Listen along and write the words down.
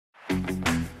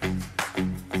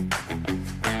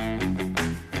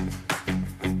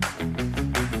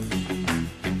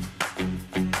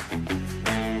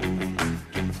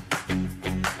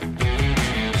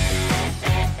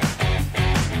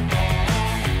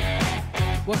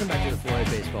Welcome back to the 4A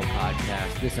Baseball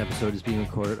Podcast. This episode is being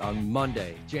recorded on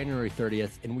Monday, January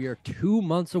 30th, and we are 2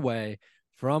 months away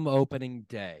from opening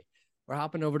day. We're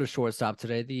hopping over to shortstop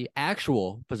today, the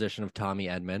actual position of Tommy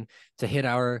Edman, to hit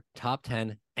our top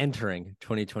 10 entering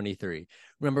 2023.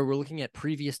 Remember, we're looking at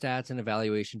previous stats and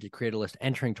evaluation to create a list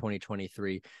entering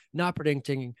 2023, not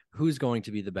predicting who's going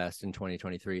to be the best in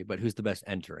 2023, but who's the best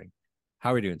entering.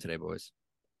 How are we doing today, boys?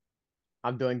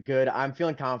 I'm doing good. I'm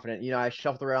feeling confident. I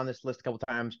shuffled around this list a couple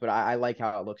times, but I like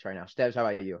how it looks right now. Stebbs, how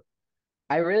about you?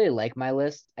 I really like my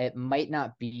list. It might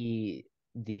not be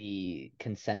the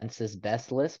consensus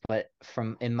best list, but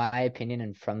in my opinion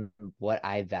and from what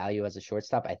I value as a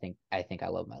shortstop, I think I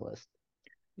love my list.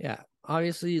 Yeah,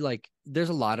 obviously, there's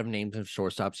a lot of names of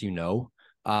shortstops,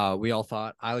 we all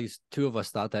thought, at least two of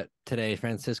us thought that today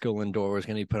Francisco Lindor was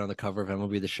going to be put on the cover of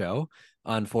MLB The Show.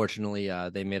 Unfortunately,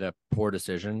 they made a poor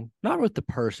decision, not with the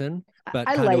person, but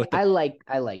I kind of with the. I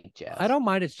like Jazz. I don't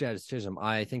mind its Jazz Chisholm.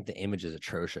 I think the image is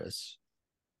atrocious.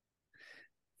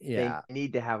 Yeah, They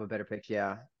need to have a better pitch.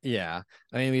 Yeah. yeah.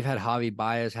 I mean, we've had Javi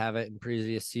Baez have it in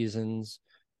previous seasons.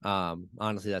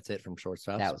 Honestly, that's it from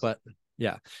shortstops. But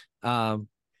yeah,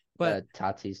 but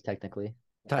Tatis technically.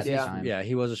 Tatis, yeah,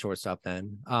 he was a shortstop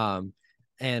then.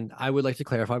 And I would like to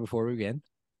clarify before we begin,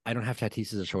 I don't have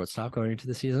Tatis as a shortstop going into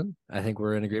the season. I think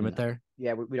we're in agreement there.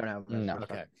 Yeah, we don't have. No.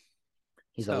 Okay.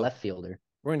 He's a left fielder.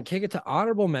 We're going to kick it to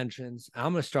honorable mentions.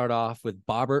 I'm going to start off with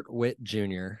Bobbert Witt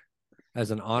Jr. as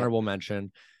an honorable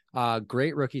mention.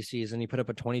 Great rookie season. He put up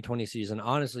a 2020 season.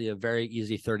 Honestly, a very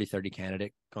easy 30-30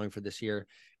 candidate going for this year.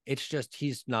 It's just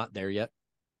he's not there yet.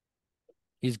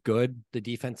 He's good. The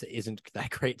defense isn't that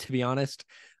great, to be honest.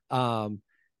 But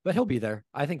he'll be there.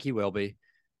 I think he will be.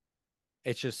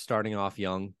 It's just starting off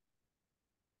young.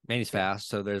 And he's fast,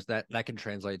 so there's that can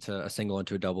translate to a single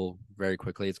into a double very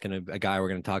quickly. It's a guy we're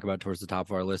gonna talk about towards the top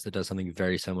of our list that does something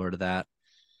very similar to that.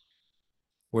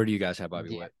 Where do you guys have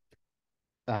Bobby Witt?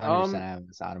 100% I have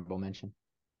this honorable mention.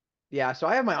 Yeah, so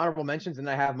I have my honorable mentions and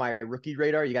I have my rookie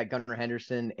radar. You got Gunnar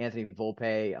Henderson, Anthony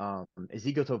Volpe,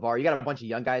 Ezekiel Tovar. You got a bunch of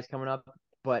young guys coming up,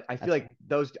 but I feel like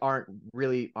those aren't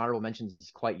really honorable mentions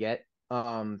quite yet.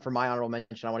 For my honorable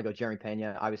mention, I want to go Jeremy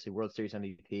Pena, obviously World Series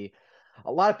MVP.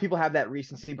 A lot of people have that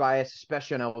recency bias,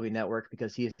 especially on MLB Network,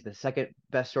 because he is the second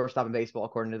best shortstop in baseball,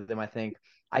 according to them. I think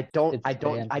I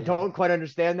don't quite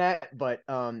understand that, but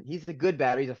he's a good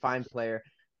batter. He's a fine player.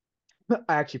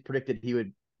 I actually predicted he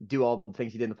would do all the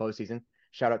things he did in the postseason.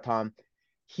 Shout out Tom.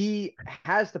 He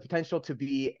has the potential to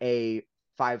be a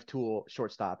 5-tool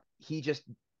shortstop. He just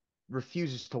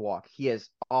refuses to walk. He has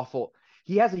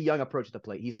a young approach at the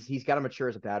plate. He's got to mature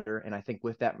as a batter, and I think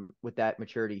with that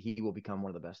maturity, he will become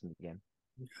one of the best in the game.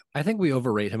 I think we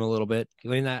overrate him a little bit. I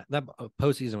mean, that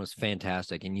postseason was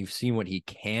fantastic, and you've seen what he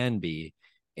can be.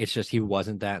 It's just he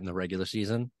wasn't that in the regular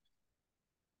season.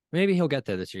 Maybe he'll get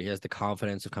there this year. He has the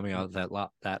confidence of coming out of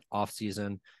that off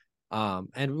season. And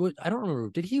I don't remember,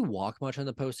 did he walk much in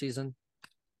the postseason?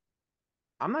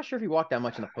 I'm not sure if he walked that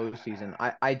much in the postseason.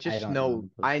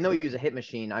 I know he was a hit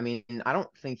machine. I mean, I don't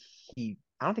think he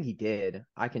did.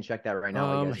 I can check that right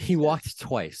now. He walked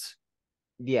twice.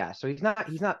 Yeah, so he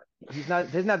doesn't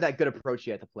have that good approach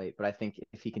yet at the plate, but I think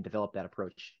if he can develop that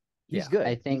approach, he's good.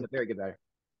 I think he's a very good batter.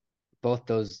 Both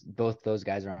those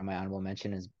guys are on my honorable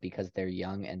mention is because they're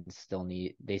young and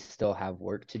they still have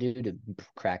work to do to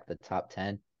crack the top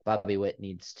 10. Bobby Witt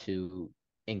needs to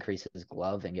increase his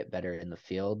glove and get better in the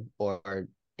field, or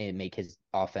make his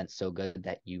offense so good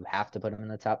that you have to put him in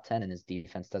the top 10 and his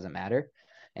defense doesn't matter.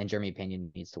 And Jeremy Pena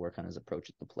needs to work on his approach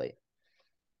at the plate.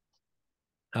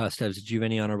 Stebbs, did you have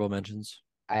any honorable mentions?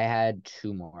 I had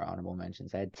two more honorable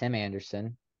mentions. I had Tim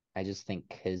Anderson. I just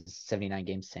think his 79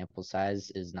 game sample size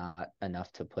is not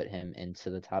enough to put him into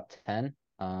the top 10,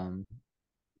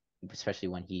 especially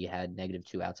when he had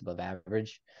 -2 outs above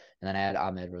average. And then I had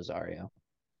Ahmed Rosario.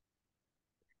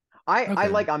 I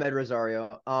like Ahmed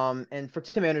Rosario. And for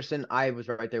Tim Anderson, I was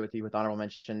right there with you with honorable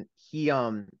mention. He's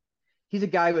a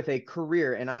guy with a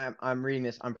career, and I'm reading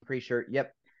this. I'm pretty sure.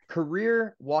 Yep.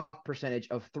 Career walk percentage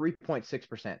of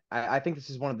 3.6%. I think this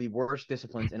is one of the worst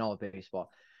disciplines in all of baseball.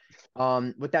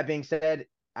 With that being said,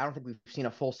 I don't think we've seen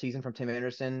a full season from Tim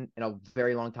Anderson in a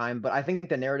very long time, but I think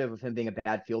the narrative of him being a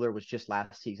bad fielder was just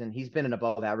last season. He's been an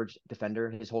above average defender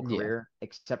his whole career,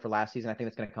 except for last season. I think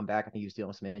that's going to come back. I think he was dealing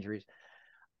with some injuries.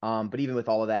 But even with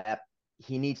all of that,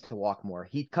 he needs to walk more.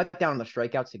 He cut down on the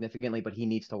strikeouts significantly, but he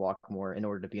needs to walk more in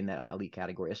order to be in that elite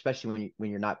category, especially when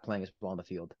you're not playing as well on the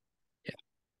field. Yeah.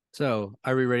 So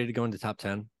are we ready to go into top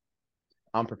 10?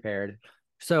 I'm prepared.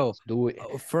 So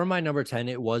for my number 10,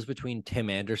 it was between Tim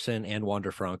Anderson and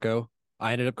Wander Franco.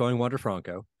 I ended up going Wander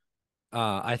Franco.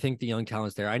 I think the young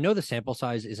talent's there. I know the sample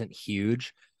size isn't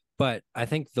huge, but I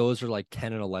think those are like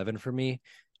 10 and 11 for me.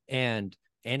 And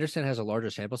Anderson has a larger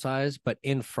sample size, but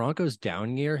in Franco's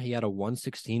down year, he had a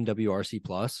 116 WRC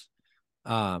plus.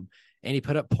 And he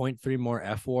put up 0.3 more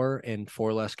F4 in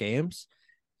 4 less games.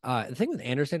 The thing with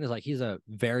Anderson is like he's a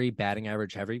very batting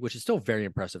average heavy, which is still very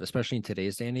impressive, especially in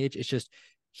today's day and age. It's just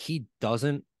he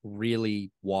doesn't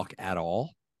really walk at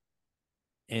all.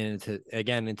 And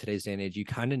again, in today's day and age, you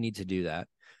kind of need to do that.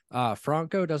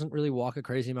 Franco doesn't really walk a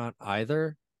crazy amount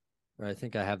either. I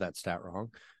think I have that stat wrong.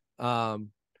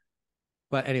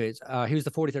 But anyways, he was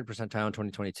the 43rd percentile in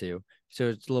 2022, so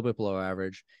it's a little bit below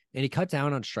average. And he cut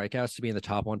down on strikeouts to be in the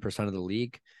top 1% of the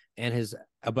league, and his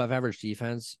above average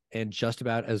defense and just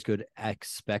about as good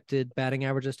expected batting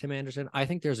average as Tim Anderson. I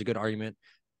think there's a good argument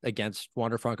against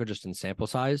Wander Franco just in sample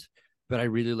size, but I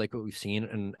really like what we've seen,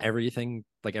 and everything,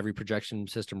 like every projection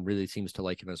system really seems to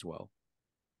like him as well.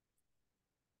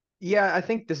 Yeah, I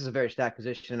think this is a very stacked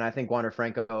position, and I think Wander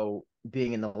Franco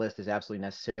being in the list is absolutely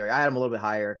necessary. I had him a little bit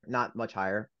higher, not much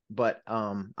higher, but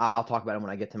I'll talk about him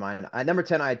when I get to mine. At number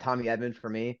 10, I had Tommy Edman for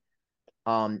me.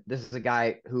 This is a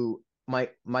guy who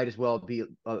might as well be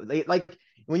like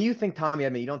when you think Tommy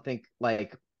Edman, you don't think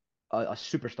like a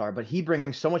superstar, but he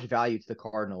brings so much value to the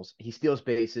Cardinals. He steals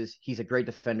bases. He's a great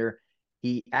defender.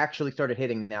 He actually started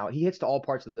hitting now. He hits to all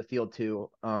parts of the field too,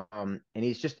 and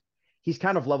he's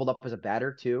kind of leveled up as a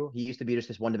batter too. He used to be just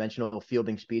this one-dimensional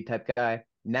fielding speed type guy.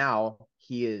 Now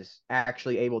he is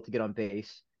actually able to get on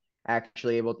base.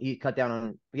 He cut down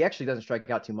on. He actually doesn't strike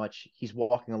out too much. He's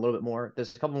walking a little bit more.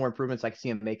 There's a couple more improvements I see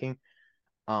him making.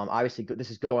 Obviously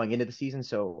this is going into the season,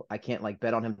 so I can't like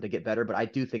bet on him to get better, but I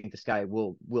do think this guy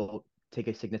will take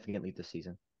a significant leap this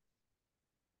season.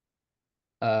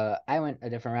 I went a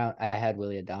different route. I had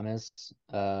Willie Adames.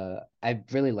 I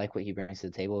really like what he brings to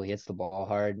the table. He hits the ball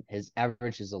hard. His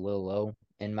average is a little low,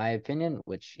 in my opinion,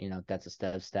 which, that's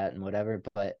a stat and whatever,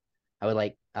 but I would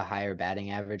like a higher batting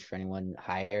average for anyone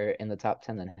higher in the top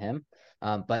 10 than him.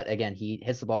 But again, he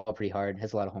hits the ball pretty hard,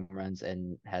 hits a lot of home runs,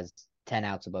 and has 10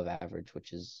 outs above average,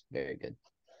 which is very good.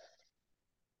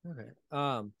 Okay.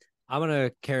 I'm gonna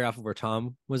carry off of where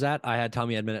Tom was at. I had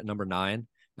Tommy Edman at number 9.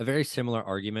 A very similar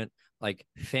argument. Like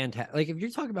fantastic. Like if you're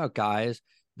talking about guys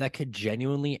that could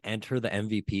genuinely enter the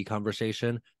MVP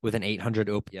conversation with an 800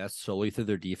 OPS solely through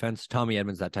their defense, Tommy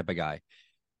Edman's that type of guy.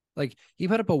 Like he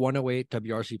put up a 108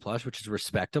 WRC plus, which is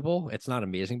respectable. It's not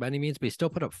amazing by any means, but he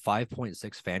still put up 5.6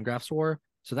 Fangraphs WAR.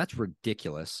 So that's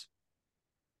ridiculous.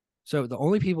 So the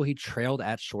only people he trailed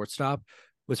at shortstop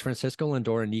was Francisco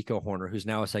Lindor and Nico Horner, who's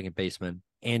now a second baseman,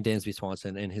 and Dansby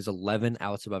Swanson, and his 11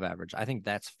 outs above average. I think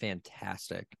that's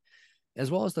fantastic. As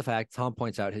well as the fact Tom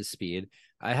points out his speed.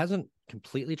 It hasn't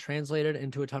completely translated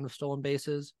into a ton of stolen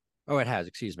bases. Oh, it has.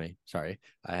 Excuse me. Sorry.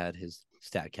 I had his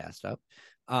stat cast up.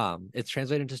 It's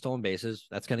translated into stolen bases.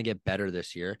 That's going to get better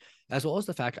this year, as well as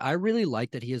the fact I really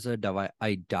like that he has a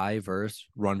diverse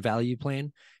run value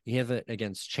plane. You have it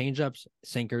against changeups,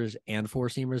 sinkers, and four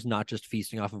seamers, not just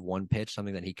feasting off of one pitch,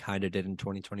 something that he kind of did in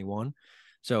 2021.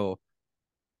 So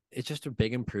it's just a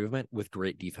big improvement with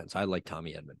great defense. I like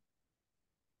Tommy Edman.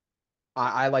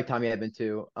 I like Tommy Edman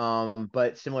too.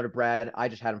 But similar to Brad, I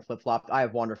just had him flip flopped. I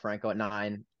have Wander Franco at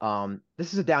 9.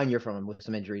 This is a down year from him with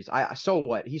some injuries. So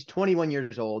what? He's 21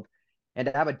 years old, and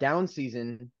to have a down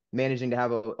season, managing to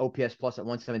have a OPS plus at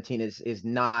 117 is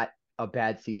not a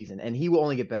bad season, and he will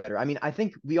only get better. I mean, I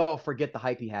think we all forget the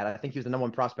hype he had. I think he was the number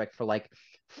 1 prospect for like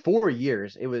 4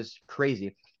 years. It was crazy.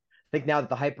 I think now that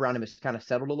the hype around him is kind of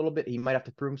settled a little bit, he might have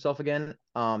to prove himself again.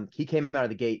 He came out of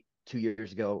the gate 2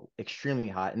 years ago extremely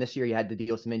hot, and this year he had to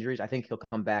deal with some injuries. I think he'll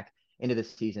come back into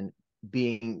this season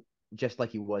being just like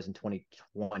he was in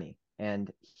 2020,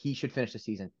 and he should finish the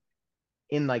season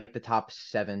in like the top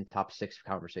 7, top 6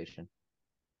 conversation.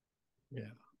 Yeah,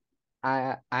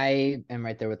 I am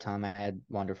right there with Tom. I had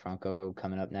Wander Franco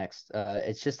coming up next.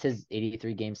 It's just his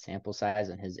 83 game sample size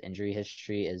and his injury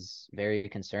history is very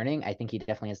concerning. I think he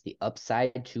definitely has the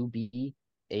upside to be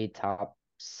a top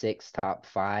 6, top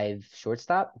 5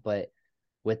 shortstop, but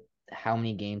with how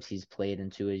many games he's played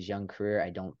into his young career,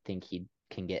 I don't think he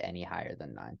can get any higher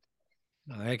than 9.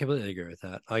 I completely agree with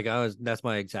that. That's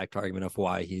my exact argument of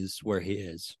why he's where he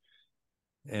is.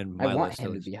 And I want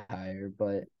him to be higher,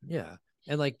 but yeah.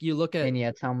 And like you look at, and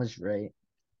yeah, Tom was right.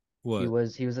 What?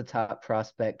 He was a top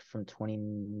prospect from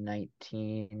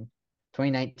 2019,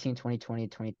 2020,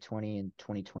 2020, and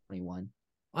 2021.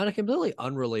 On a completely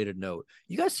unrelated note,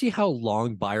 you guys see how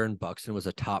long Byron Buxton was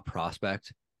a top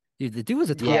prospect? Dude, the dude was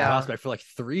a top prospect for like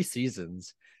 3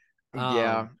 seasons.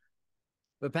 Yeah.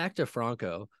 But back to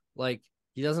Franco, like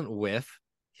he doesn't whiff.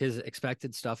 his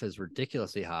expected stuff is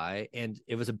ridiculously high, and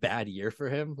it was a bad year for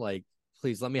him. Like,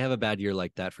 please let me have a bad year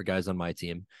like that for guys on my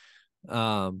team. Yeah,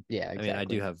 I mean, I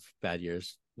exactly. do have bad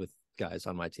years with guys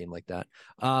on my team like that.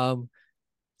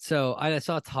 So I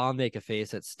saw Tom make a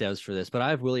face at Stevs for this, but I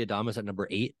have Willie Adames at number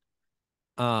 8.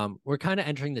 We're kind of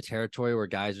entering the territory where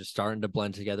guys are starting to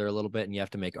blend together a little bit, and you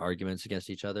have to make arguments against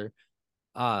each other.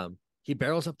 He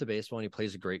barrels up the baseball and he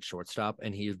plays a great shortstop,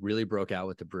 and he really broke out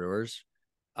with the Brewers.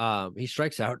 He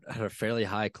strikes out at a fairly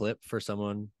high clip for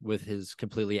someone with his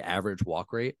completely average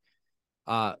walk rate.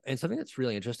 And something that's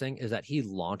really interesting is that he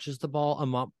launches the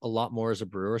ball a lot more as a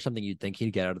Brewer, something you'd think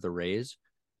he'd get out of the Rays.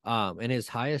 And his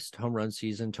highest home run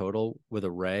season total with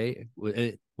the Rays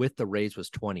was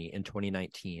 20 in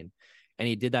 2019. And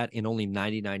he did that in only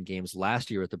 99 games last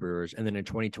year with the Brewers. And then in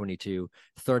 2022,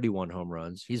 31 home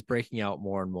runs. He's breaking out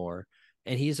more and more.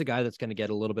 And he's a guy that's going to get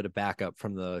a little bit of backup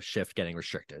from the shift getting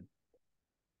restricted.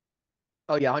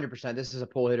 Oh yeah, 100%. This is a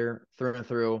pull hitter through and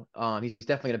through. He's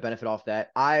definitely going to benefit off that.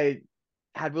 I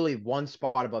had really one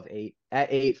spot above 8.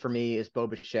 At 8 for me is Bo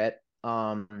Bichette.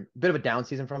 Bit of a down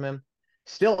season from him.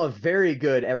 Still a very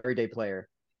good everyday player.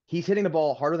 He's hitting the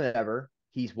ball harder than ever.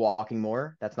 He's walking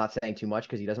more. That's not saying too much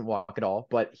because he doesn't walk at all,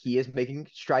 but he is making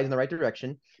strides in the right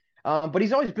direction. But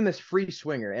he's always been this free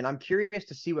swinger, and I'm curious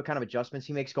to see what kind of adjustments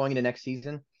he makes going into next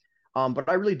season. But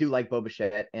I really do like Bo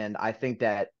Bichette, and I think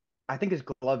his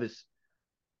glove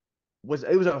was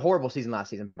a horrible season last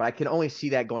season, but I can only see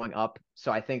that going up.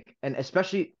 So I think, and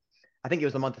especially, I think it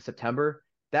was the month of September.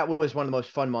 That was one of the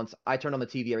most fun months. I turned on the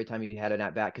TV every time he had an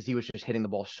at bat because he was just hitting the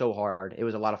ball so hard. It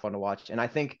was a lot of fun to watch, and I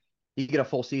think you get a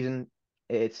full season,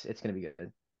 it's going to be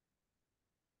good.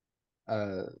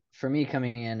 For me,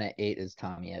 coming in at 8 is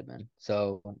Tommy Edman.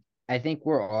 So I think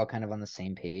we're all kind of on the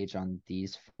same page on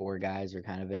these 4 guys are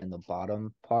kind of in the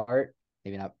bottom part.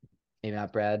 Maybe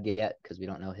not Brad yet because we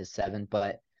don't know his 7,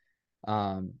 but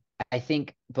I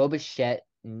think Bo Bichette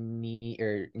Tommy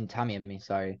Edman,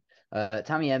 sorry.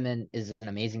 Tommy Edman is an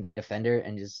amazing defender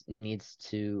and just needs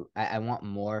to. I want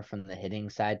more from the hitting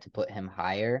side to put him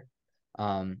higher.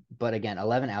 But again,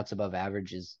 11 outs above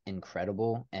average is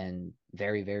incredible and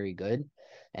very, very good.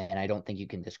 And I don't think you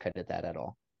can discredit that at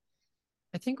all.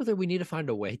 I think that we need to find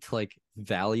a way to like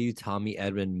value Tommy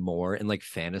Edman more in like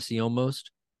fantasy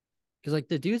almost. Because like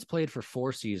the dude's played for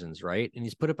 4 seasons, right? And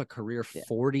he's put up a career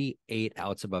 48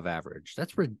 outs above average.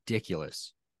 That's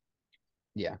ridiculous.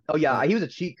 Yeah. Oh yeah, he was a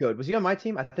cheat code. Was he on my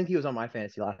team? I think he was on my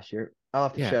fantasy last year. I'll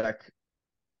have to check.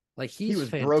 Like He he's was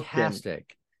fantastic. broken.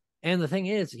 And the thing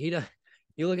is, you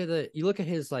look at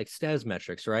his like stats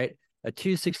metrics, right? A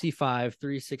 265,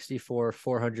 364,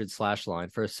 400 slash line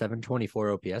for a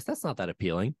 724 OPS. That's not that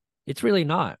appealing. It's really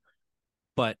not.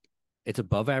 But it's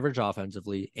above average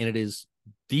offensively, and it is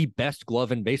the best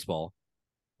glove in baseball.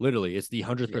 Literally, it's the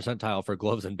 100th percentile for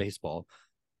gloves in baseball.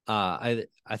 I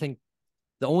think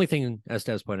the only thing, as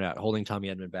Dev's pointed out, holding Tommy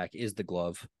Edman back is the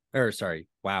glove.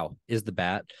 Is the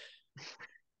bat.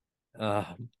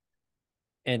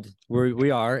 And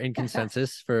we are in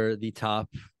consensus for the top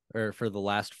or for the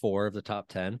last 4 of the top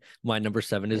 10. My number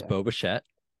 7 is Bo Bichette.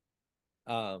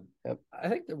 I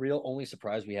think the real only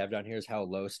surprise we have down here is how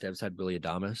low Steves had Willie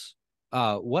Adames.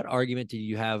 What argument do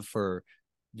you have for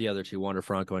the other 2, Wander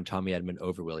Franco and Tommy Edman,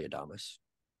 over Willie Adames?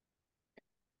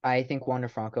 I think Wander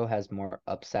Franco has more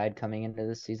upside coming into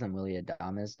this season than Willie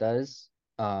Adames does.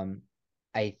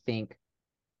 I think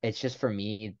it's just for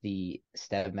me, the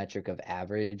stat metric of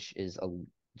average is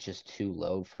just too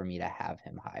low for me to have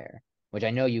him higher, which I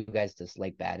know you guys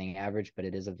dislike batting average, but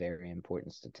it is a very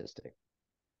important statistic.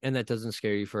 And that doesn't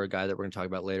scare you for a guy that we're going to talk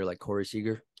about later, like Corey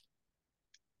Seager?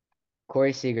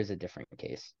 Corey Seager's a different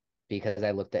case because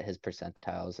I looked at his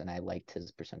percentiles and I liked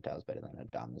his percentiles better than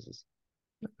Adames's.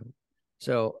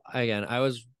 So again, I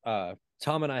was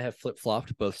Tom and I have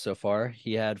flip-flopped both so far.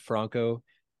 He had Franco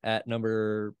at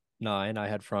number 9. I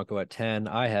had Franco at 10.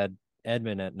 I had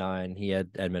Edman at 9. He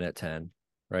had Edman at 10.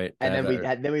 Right. And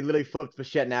then we literally flipped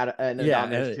Bichette and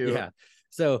Adames too. Yeah.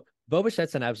 So Bo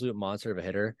Bichette's an absolute monster of a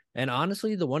hitter. And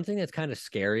honestly, the one thing that's kind of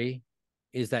scary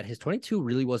is that his 22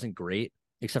 really wasn't great,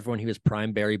 except for when he was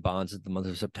prime Barry Bonds at the month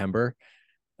of September.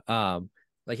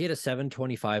 Like he had a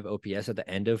 725 OPS at the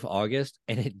end of August,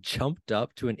 and it jumped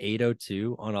up to an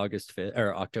 802 on August 5th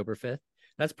or October 5th.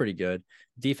 That's pretty good.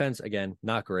 Defense, again,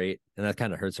 not great. And that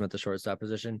kind of hurts him at the shortstop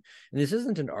position. And this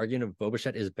isn't an argument of Bo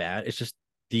Bichette is bad. It's just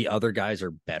the other guys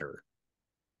are better.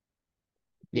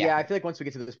 Yeah, I feel like once we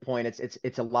get to this point,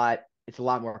 it's a lot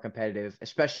more competitive,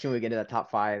 especially when we get to that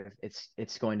top 5.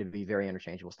 It's going to be very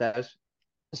interchangeable. Stas?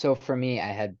 So for me, I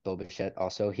had Bo Bichette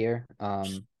also here.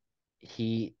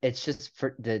 It's just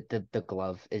for the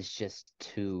glove is just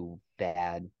too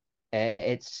bad.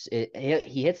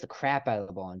 He hits the crap out of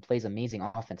the ball and plays amazing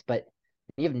offense. But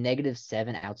you have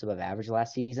 -7 outs above average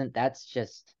last season. That's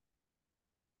just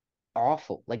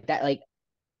awful. Like that,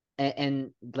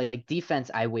 and like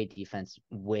defense, I weigh defense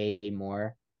way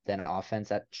more than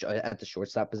offense at the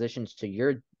shortstop position. So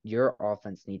your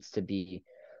offense needs to be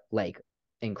like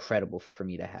incredible for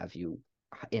me to have you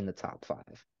in the top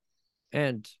 5.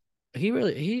 And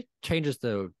he changes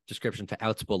the description to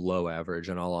outs below average,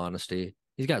 in all honesty.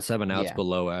 He's got 7 outs Yeah.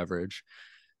 below average.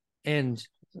 And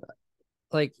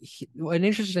like an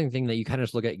interesting thing that you kind of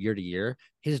just look at year to year,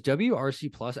 his WRC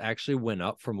plus actually went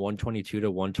up from 122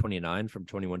 to 129 from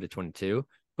 21 to 22,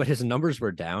 but his numbers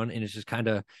were down. And it's just kind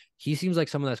of, he seems like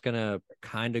someone that's going to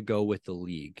kind of go with the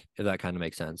league, if that kind of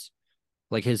makes sense.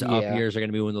 Like his up Yeah. years are going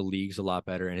to be when the league's a lot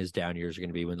better, and his down years are going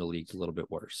to be when the league's a little bit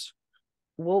worse.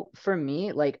 Well, for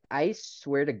me, like I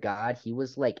swear to God, he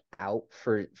was like out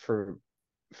for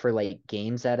like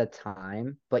games at a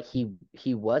time, but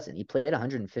he wasn't. He played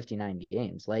 159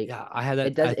 games. Like Yeah, I had that.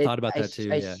 it does I it. thought about that too.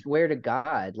 I Yeah. swear to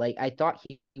God, like I thought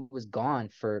he was gone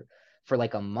for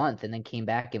like a month and then came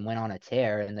back and went on a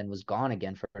tear and then was gone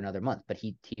again for another month. But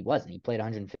he wasn't. He played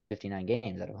 159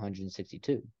 games out of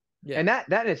 162. Yeah. And that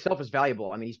in itself is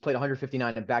valuable. I mean, he's played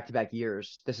 159 in back-to-back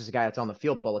years. This is a guy that's on the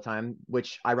field all the time,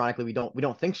 which ironically we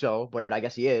don't think so, but I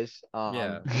guess he is.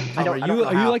 Yeah. I Tom, don't know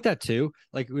are you how. like that too?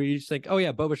 Like where you just think, oh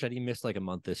yeah, Boba Fett, he missed like a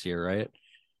month this year, right?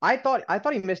 I thought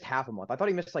he missed half a month. I thought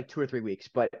he missed like 2 or 3 weeks,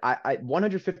 but I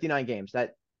 159 games.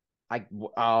 That I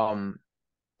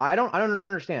I don't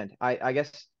understand. I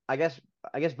guess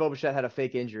Boba Fett had a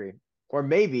fake injury, or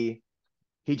maybe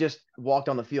he just walked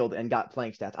on the field and got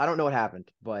playing stats. I don't know what happened,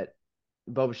 but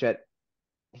Boba Fett,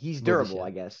 he's Boba durable, Fett.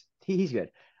 I guess. He's good.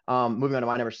 Moving on to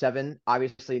my number 7,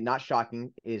 obviously not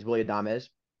shocking, is Willie Adames.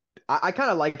 I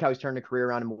kind of like how he's turned a career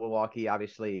around in Milwaukee.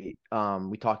 Obviously,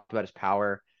 we talked about his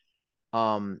power.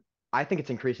 Um, I think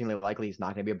it's increasingly likely he's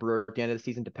not going to be a Brewer at the end of the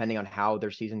season, depending on how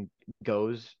their season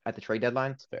goes at the trade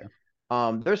deadline. That's fair.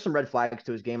 There's some red flags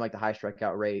to his game, like the high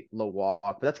strikeout rate, low walk,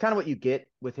 but that's kind of what you get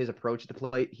with his approach to the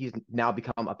plate. He's now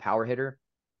become a power hitter.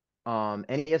 And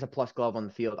he has a plus glove on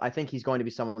the field. I think he's going to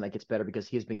be someone that gets better because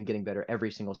he has been getting better every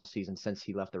single season since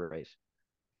he left the Rays.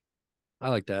 I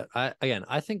like that.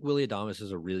 I think Willie Adames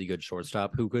is a really good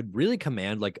shortstop who could really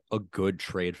command like a good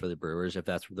trade for the Brewers if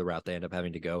that's the route they end up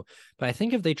having to go. But I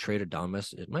think if they trade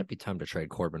Adames, it might be time to trade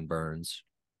Corbin Burns.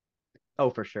 Oh,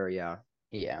 for sure, yeah.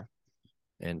 Yeah.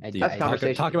 And That's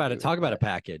conversation. talk about it. Talk about a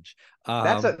package.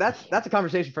 That's a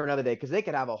conversation for another day because they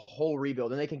could have a whole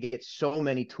rebuild and they can get so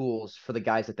many tools for the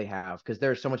guys that they have because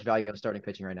there's so much value in starting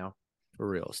pitching right now. For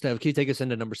real. Steph, can you take us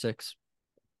into number 6?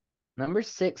 Number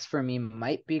 6 for me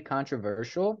might be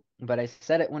controversial, but I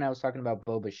said it when I was talking about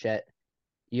Bo Bichette.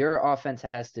 Your offense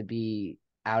has to be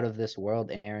out of this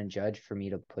world, Aaron Judge, for me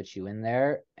to put you in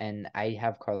there. And I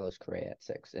have Carlos Correa at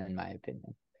 6, in my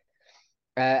opinion.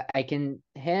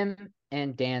 Him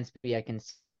and Dansby, I can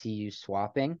see you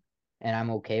swapping, and I'm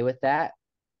okay with that.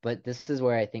 But this is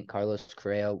where I think Carlos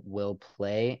Correa will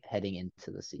play heading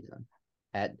into the season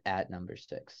at number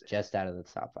 6, just out of the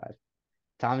top 5.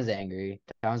 Tom is angry.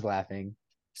 Tom's laughing.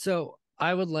 So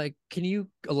I would like, can you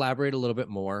elaborate a little bit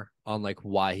more on like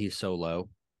why he's so low?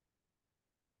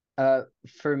 I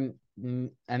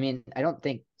mean, I don't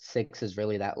think 6 is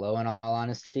really that low in all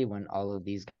honesty when all of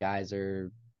these guys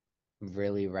are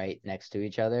really right next to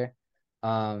each other.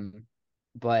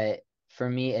 But for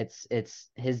me, it's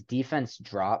his defense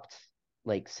dropped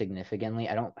like significantly.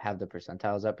 I don't have the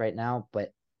percentiles up right now,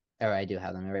 or I do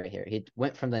have them right here. He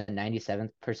went from the 97th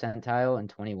percentile in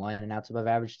 21 and outs above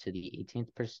average to the 18th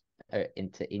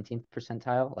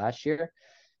percentile last year.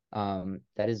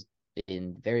 That is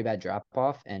in very bad drop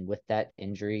off, and with that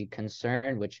injury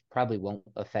concern, which probably won't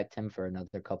affect him for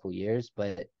another couple years,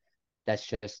 but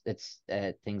it's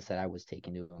things that I was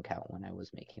taking into account when I was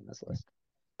making this list.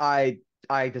 I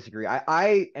disagree.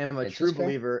 I am a Is true this fair?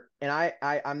 believer, and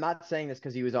I'm not saying this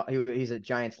because he's a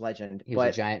Giants legend, He was a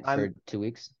but Giant for 2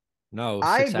 weeks. No,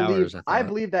 I 6 hours, I I thought.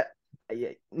 believe that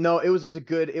no, it was a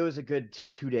good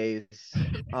 2 days.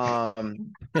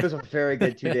 It was a very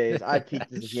good 2 days. I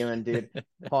peaked as a human, dude.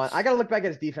 Hold on. I gotta look back at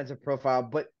his defensive profile,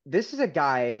 but this is a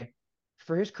guy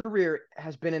for his career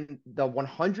has been in the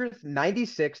 100th,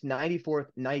 96th, 94th,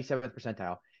 97th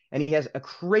percentile, and he has a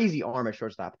crazy arm at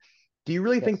shortstop. Do you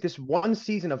really Yes. think this one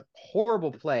season of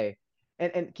horrible play,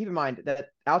 and keep in mind that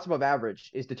outs above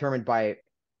average is determined by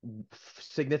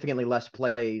significantly less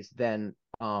plays than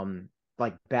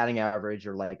like batting average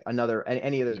or like any other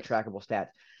Yes. trackable stats.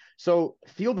 So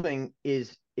fielding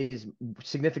is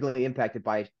significantly impacted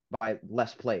by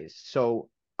less plays. So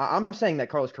I'm saying that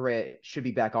Carlos Correa should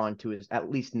be back on to his at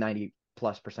least 90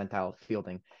 plus percentile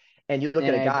fielding. And you look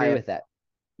And at a I guy, agree with that.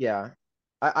 yeah.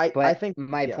 I But think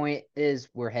my point is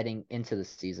we're heading into the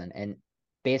season, and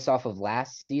based off of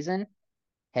last season,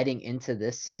 heading into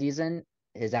this season,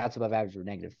 his outs above average were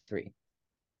 -3.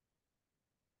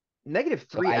 negative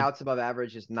So three outs above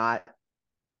average is not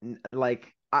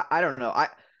like I don't know.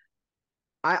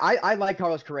 I like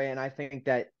Carlos Correa, and I think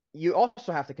that you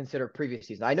also have to consider previous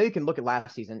season. I know you can look at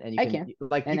last season and you I can can,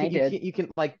 like and I did. you can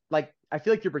like I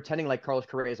feel like you're pretending like Carlos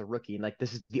Correa is a rookie, and like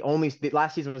this is the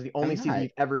last season was the only I'm season not.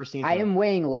 you've ever seen I from him. am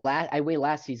weighing I weigh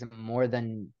last season more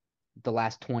than the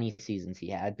last 20 seasons he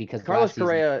had, because Carlos last season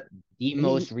Correa, the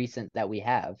most he recent that we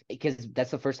have, because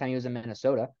that's the first time he was in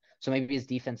Minnesota. So maybe his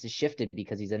defense is shifted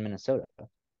because he's in Minnesota.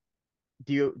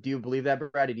 do you believe that,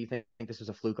 Brad? Or do you think this was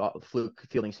a fluke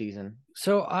fielding season?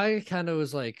 So I kind of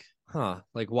was like,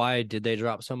 like why did they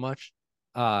drop so much?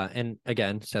 And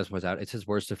again, Stats points out it's his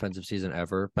worst defensive season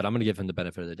ever, but I'm gonna give him the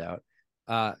benefit of the doubt.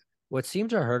 What seemed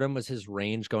to hurt him was his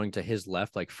range going to his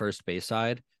left, like first base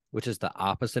side, which is the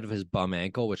opposite of his bum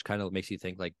ankle, which kind of makes you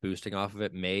think like boosting off of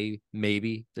it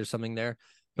maybe there's something there.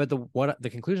 But the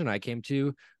conclusion I came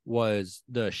to was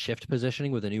the shift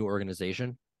positioning with a new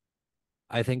organization.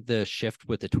 I think the shift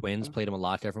with the Twins played him a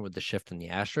lot different with the shift in the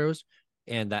Astros,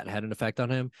 and that had an effect on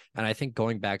him. And I think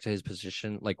going back to his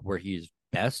position, like where he's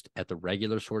best at the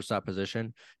regular shortstop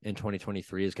position in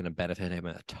 2023, is going to benefit him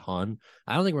a ton.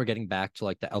 I don't think we're getting back to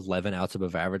like the 11 outs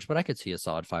above average, but I could see a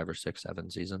solid 5 or 6, 7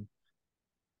 season.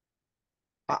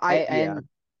 Yeah.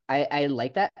 I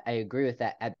like that. I agree with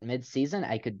that. At mid-season,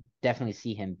 I could definitely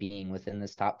see him being within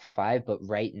this top 5, but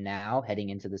right now, heading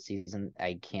into the season,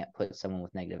 I can't put someone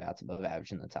with negative outs above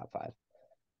average in the top 5.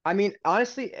 I mean,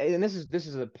 honestly, and this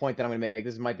is a point that I'm going to make.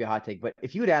 This might be a hot take, but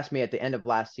if you had asked me at the end of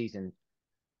last season,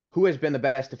 who has been the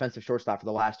best defensive shortstop for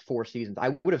the last 4 seasons,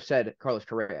 I would have said Carlos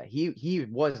Correa. He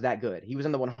was that good. He was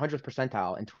in the 100th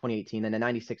percentile in 2018, then the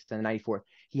 96th and the 94th.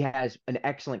 He has an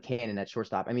excellent cannon at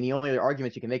shortstop. I mean, the only other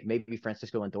arguments you can make maybe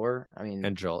Francisco Lindor. I mean,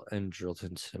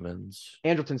 Andrelton Simmons.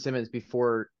 Andrelton Simmons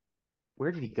before.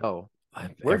 Where did he go?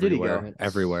 Where did he go?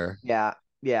 Everywhere. Yeah,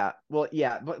 yeah. Well,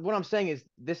 yeah. But what I'm saying is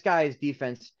this guy's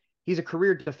defense, he's a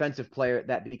career defensive player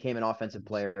that became an offensive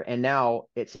player. And now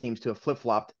it seems to have flip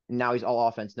flopped. Now he's all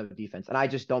offense, no defense. And I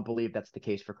just don't believe that's the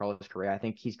case for Carlos Correa. I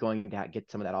think he's going to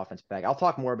get some of that offense back. I'll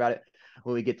talk more about it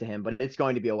when we get to him, but it's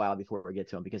going to be a while before we get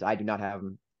to him because I do not have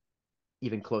him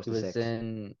even close He to was 6.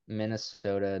 in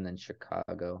Minnesota and then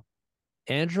Chicago.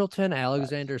 Andrelton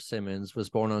Alexander Simmons was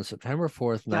born on September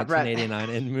 4th, Not Brett. 1989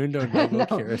 in Mundo Novo, No.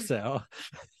 Curacao.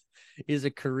 He's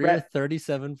a career Brett.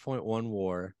 37.1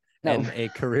 WAR No. and a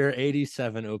career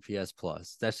 87 OPS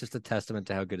plus. That's just a testament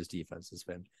to how good his defense has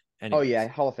been. Oh, Anyways, yeah.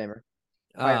 Hall of Famer.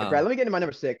 All right, Brad, let me get into my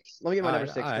number 6. Let me get my number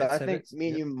 6 because I think me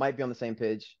and you might be on the same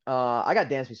page. I got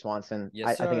Dansby Swanson.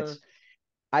 Yes,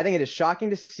 I think it is shocking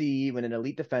to see when an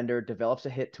elite defender develops a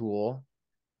hit tool,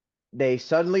 they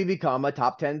suddenly become a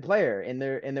top 10 player in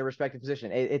their respective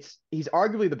position. He's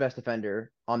arguably the best defender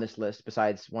on this list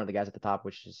besides one of the guys at the top,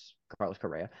 which is Carlos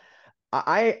Correa.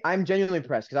 I'm genuinely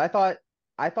impressed because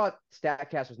I thought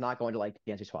Statcast was not going to like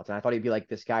Dansby Swanson. I thought he'd be like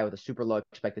this guy with a super low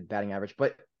expected batting average,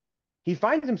 but he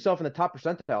finds himself in the top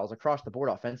percentiles across the board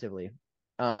offensively.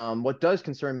 What does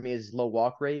concern me is low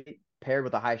walk rate paired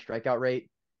with a high strikeout rate.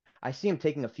 I see him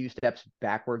taking a few steps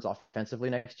backwards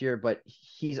offensively next year, but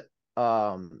he's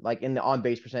like in the on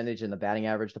base percentage and the batting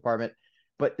average department.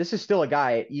 But this is still a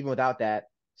guy, even without that,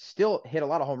 still hit a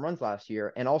lot of home runs last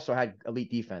year and also had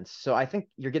elite defense. So I think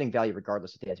you're getting value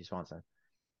regardless of Dansby Swanson.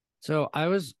 So I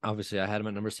had him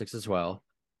at number 6 as well.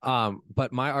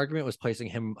 But my argument was placing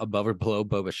him above or below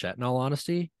Bo Bichette in all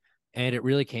honesty. And it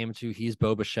really came to he's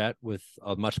Bo Bichette with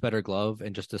a much better glove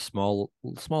and just a small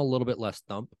little bit less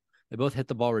thump. They both hit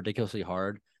the ball ridiculously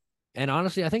hard. And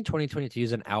honestly, I think 2022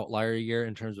 is an outlier year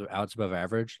in terms of outs above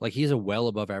average. Like he's a well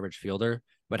above average fielder,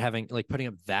 but putting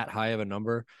up that high of a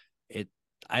number,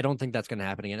 I don't think that's going to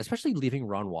happen again, especially leaving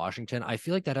Ron Washington. I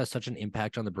feel like that has such an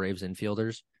impact on the Braves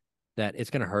infielders that it's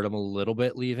going to hurt him a little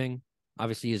bit leaving.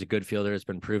 Obviously, he's a good fielder. It's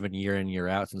been proven year in, year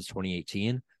out since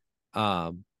 2018.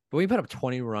 But when you put up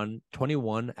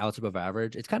 21 outs above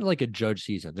average, it's kind of like a Judge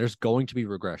season. There's going to be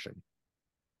regression.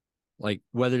 Like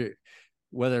whether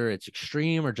it's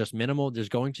extreme or just minimal, there's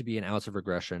going to be an ounce of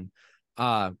regression.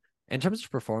 In terms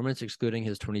of performance, excluding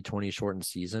his 2020 shortened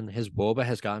season, his WOBA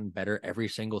has gotten better every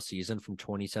single season from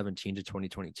 2017 to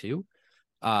 2022.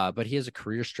 But he has a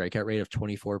career strikeout rate of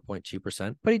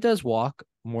 24.2%, but he does walk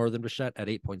more than Bichette at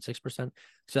 8.6%.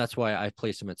 So that's why I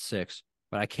placed him at 6,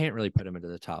 but I can't really put him into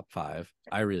the top 5.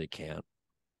 I really can't.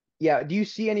 Yeah. Do you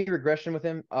see any regression with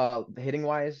him, hitting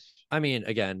wise? I mean,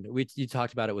 again, you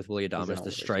talked about it with Willie He's an Adames, the over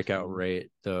strikeout 16.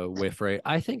 rate, the whiff rate.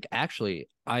 I think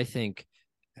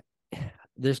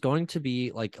there's going to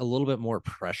be like a little bit more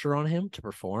pressure on him to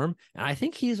perform. And I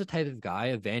think he's a type of guy,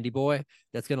 a Vandy boy,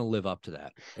 that's going to live up to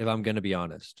that, if I'm going to be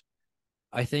honest.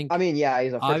 I I think mean, yeah,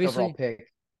 he's a first overall obviously, pick.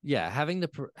 yeah, having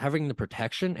the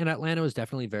protection in Atlanta was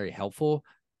definitely very helpful.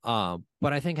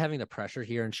 But I think having the pressure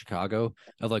here in Chicago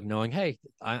of like knowing, hey,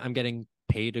 I'm getting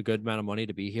paid a good amount of money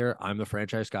to be here. I'm the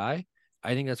franchise guy.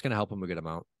 I think that's going to help him a good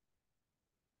amount.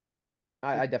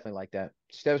 I definitely like that.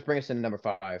 Steps bring us in number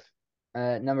 5.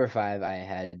 Number 5, I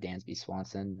had Dansby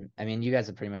Swanson. I mean, you guys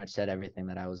have pretty much said everything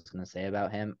that I was gonna say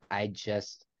about him. I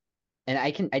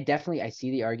definitely I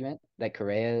see the argument that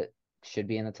Correa should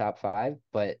be in the top 5,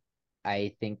 but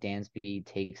I think Dansby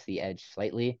takes the edge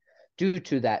slightly due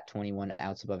to that 21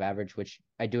 outs above average, which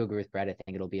I do agree with Brad. I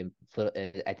think it'll be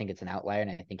I think it's an outlier,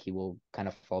 and I think he will kind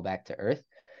of fall back to earth.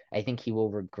 I think he will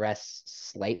regress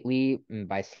slightly. And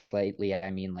by slightly,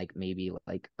 I mean like maybe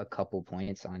like a couple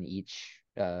points on each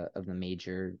of the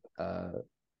major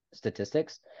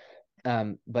statistics,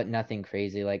 but nothing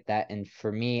crazy like that. And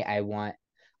for me, I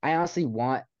honestly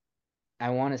want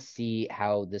to see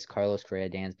how this Carlos Correa,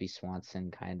 Dansby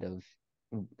Swanson kind of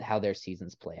how their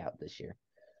seasons play out this year.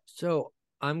 So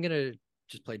I'm going to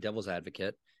just play devil's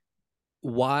advocate.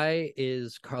 Why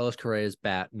is Carlos Correa's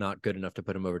bat not good enough to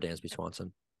put him over Dansby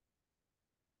Swanson?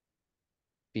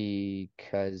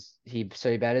 Because he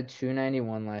batted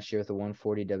 291 last year with a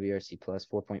 140 WRC plus,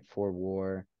 4.4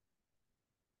 WAR,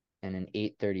 and an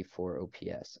 834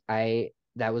 OPS.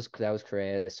 That was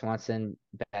Correa. Swanson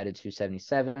batted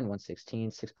 277, 116,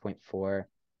 6.4,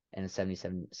 and a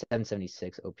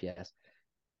 776 OPS.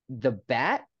 The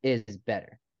bat is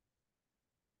better.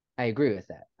 I agree with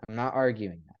that. I'm not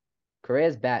arguing that.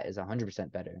 Correa's bat is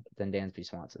 100% better than Dansby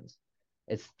Swanson's.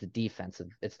 It's the defensive.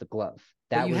 It's the glove.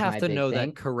 But That you was have my to big know that thing,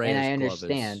 and Correa's I glove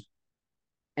understand. is.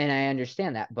 And I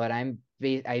understand that, but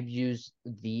I've used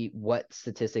what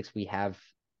statistics we have.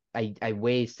 I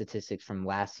weigh statistics from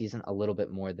last season a little bit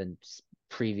more than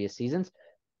previous seasons.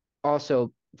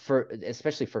 Also,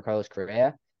 especially for Carlos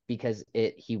Correa, because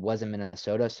he was in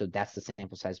Minnesota, so that's the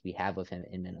sample size we have of him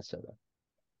in Minnesota.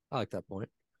 I like that point.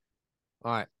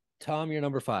 All right, Tom, you're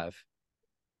number 5.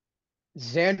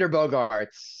 Xander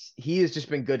Bogaerts. He has just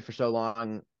been good for so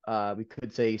long. We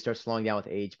could say he starts slowing down with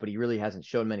age, but he really hasn't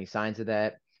shown many signs of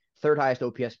that. Third highest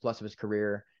OPS plus of his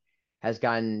career, has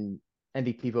gotten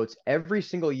MVP votes every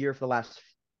single year for the last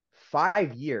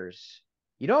 5 years.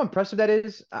 You know how impressive that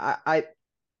is? I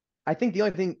think the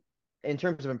only thing in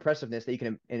terms of impressiveness that you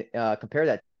can compare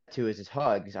that to is his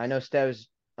hugs. I know Steves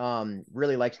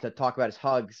really likes to talk about his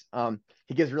hugs.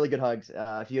 He gives really good hugs.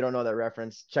 If you don't know that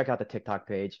reference, check out the TikTok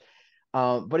page.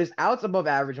 But his outs above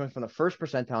average went from the first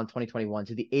percentile in 2021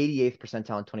 to the 88th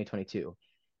percentile in 2022.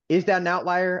 Is that an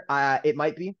outlier? It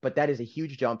might be, but that is a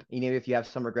huge jump. Even if you have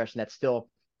some regression, that's still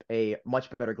a much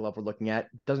better glove we're looking at.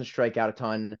 Doesn't strike out a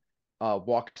ton.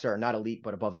 Walks are not elite,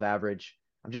 but above average.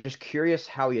 I'm just curious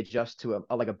how he adjusts to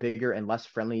like a bigger and less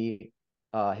friendly,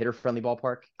 hitter friendly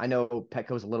ballpark. I know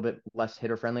Petco's a little bit less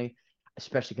hitter friendly,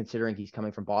 especially considering he's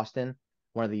coming from Boston,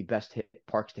 one of the best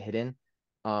parks to hit in.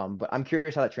 But I'm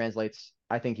curious how that translates.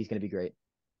 I think he's going to be great.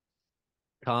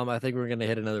 Tom, I think we're going to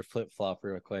hit another flip flop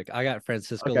real quick. I got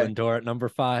Francisco Okay. Lindor at number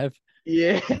 5.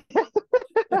 Yeah.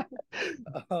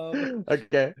 Um,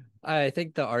 Okay. I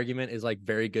think the argument is like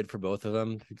very good for both of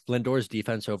them. Lindor's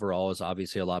defense overall is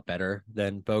obviously a lot better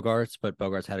than Bogarts, but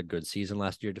Bogarts had a good season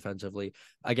last year defensively.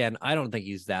 Again, I don't think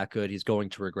he's that good. He's going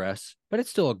to regress, but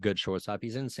it's still a good shortstop.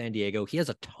 He's in San Diego. He has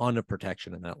a ton of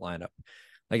protection in that lineup.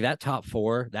 Like that top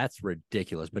 4, that's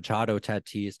ridiculous. Machado,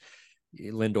 Tatis,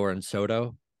 Lindor, and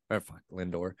Soto. Or fuck,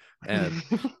 Lindor and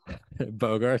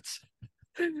Bogarts.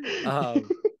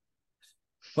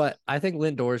 But I think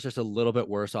Lindor is just a little bit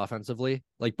worse offensively.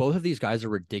 Like both of these guys are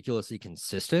ridiculously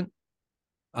consistent.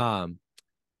 Um,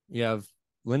 you have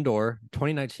Lindor,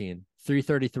 2019,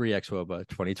 333 xWOBA,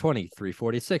 2020,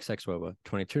 346 xWOBA,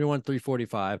 2021,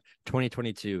 345,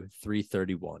 2022,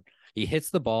 331. He hits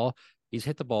the ball. He's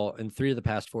hit the ball in 3 of the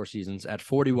past 4 seasons at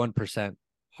 41%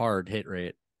 hard hit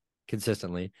rate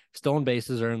consistently. Stolen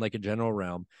bases are in like a general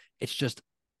realm. It's just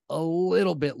a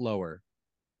little bit lower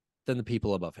than the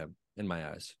people above him in my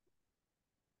eyes.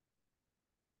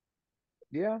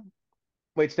 Yeah.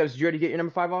 Wait, Steps, did you already get your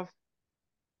number 5 off?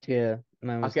 Yeah,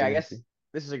 Okay, I guess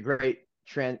this is a great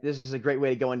This is a great way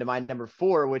to go into my number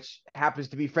 4, which happens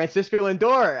to be Francisco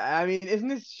Lindor. I mean, isn't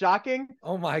this shocking?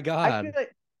 Oh my I God. feel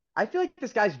like I feel like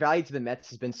this guy's value to the Mets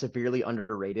has been severely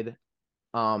underrated.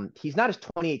 He's not his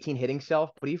 2018 hitting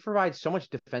self, but he provides so much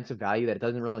defensive value that it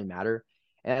doesn't really matter.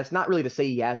 And it's not really to say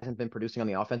he hasn't been producing on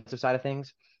the offensive side of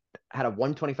things. Had a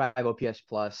 125 OPS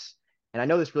plus, and I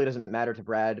know this really doesn't matter to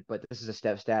Brad, but this is a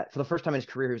step stat. For the first time in his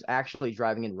career, he was actually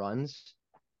driving in runs,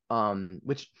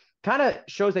 which kind of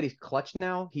shows that he's clutch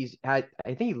now. I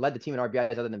think he led the team in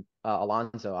RBIs other than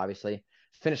Alonso, obviously.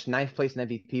 Finished ninth place in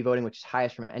MVP voting, which is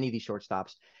highest from any of these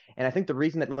shortstops. And I think the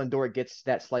reason that Lindor gets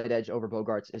that slight edge over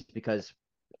Bogarts is because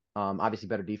obviously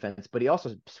better defense, but he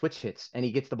also switch hits and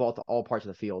he gets the ball to all parts of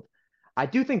the field. I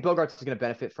do think Bogarts is going to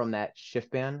benefit from that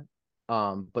shift ban.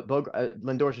 But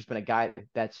Lindor's just been a guy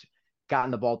that's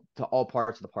gotten the ball to all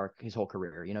parts of the park his whole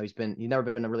career. You know, he's never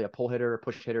been really a pull hitter or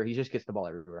push hitter. He just gets the ball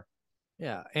everywhere.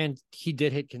 Yeah, and he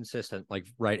did hit consistent, like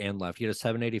right and left. He had a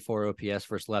 784 OPS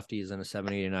versus lefties and a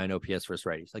 789 OPS versus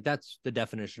righties. Like that's the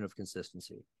definition of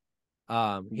consistency.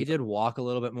 He did walk a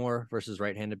little bit more versus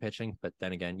right-handed pitching, but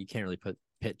then again, you can't really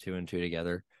pit two and two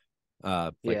together,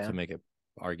 to make an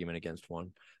argument against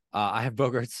one. I have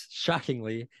Bogarts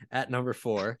shockingly at number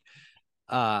 4.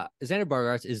 Xander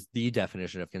Bogaerts is the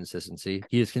definition of consistency.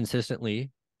 He is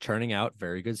consistently churning out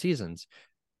very good seasons,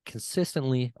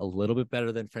 consistently a little bit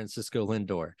better than Francisco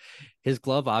Lindor. His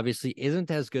glove obviously isn't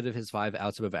as good as his 5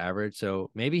 outs above average, so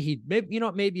maybe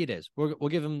it is. We'll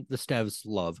give him the Stevs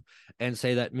love and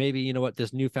say that maybe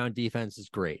this newfound defense is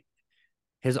great.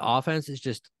 His offense is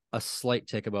just a slight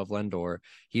tick above Lindor.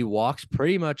 He walks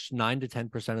pretty much 9 to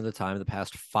 10% of the time the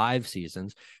past 5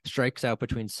 seasons, strikes out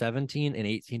between 17 and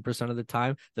 18% of the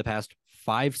time the past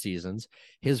 5 seasons.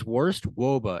 His worst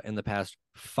WOBA in the past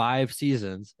 5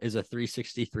 seasons is a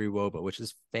 363 WOBA, which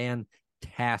is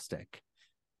fantastic.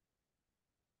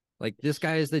 Like, this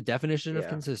guy is the definition of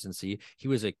consistency. He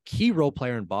was a key role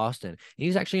player in Boston. And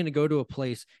he's actually going to go to a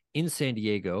place in San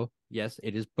Diego. Yes,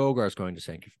 it is Bogarts going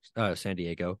to San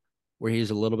Diego, where he's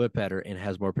a little bit better and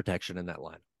has more protection in that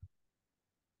lineup.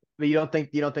 But you don't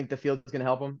think the field's going to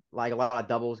help him? Like a lot of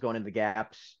doubles going into the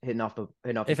gaps, hitting off the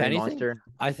If Green anything, Monster.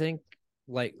 I think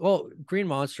Green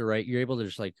Monster, right? You're able to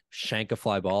just like shank a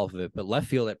fly ball off of it, but left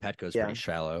field at Petco is pretty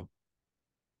shallow.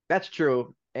 That's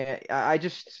true. I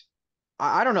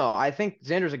don't know. I think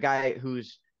Xander's a guy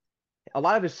who's a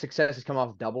lot of his success has come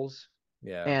off doubles.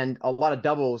 Yeah. And a lot of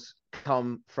doubles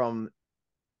come from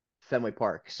Fenway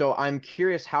Park. So I'm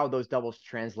curious how those doubles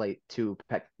translate to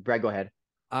Brad, go ahead.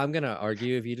 I'm going to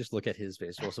argue if you just look at his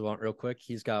baseball savant real quick,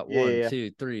 he's got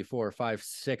 2, 3, 4, 5,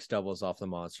 6 doubles off the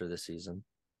Monster this season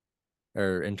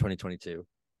or in 2022.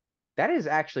 That is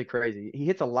actually crazy. He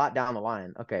hits a lot down the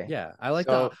line. Okay. Yeah. I like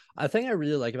that. I think I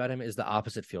really like about him is the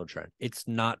opposite field trend. It's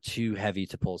not too heavy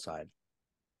to pull side.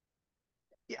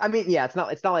 I mean, yeah, it's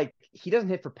not like he doesn't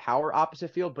hit for power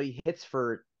opposite field, but he hits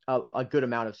for a good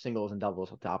amount of singles and doubles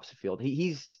with the opposite field.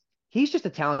 He's just a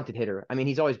talented hitter. I mean,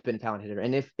 he's always been a talented hitter.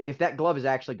 And if that glove is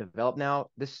actually developed now,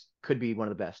 this could be one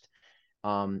of the best.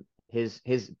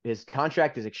 His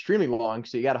contract is extremely long,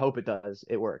 so you got to hope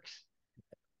it works.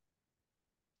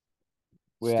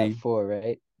 We're Steve? at 4,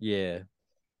 right? Yeah.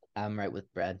 I'm right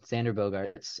with Brad. Xander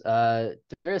Bogaerts.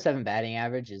 307 batting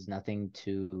average is nothing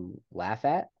to laugh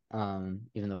at.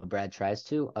 Even though Brad tries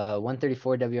to.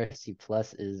 134 WRC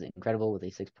plus is incredible with a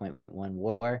 6.1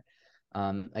 WAR.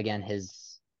 Again,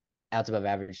 his outs above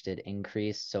average did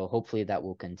increase, so hopefully that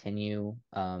will continue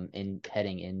in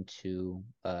heading into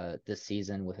this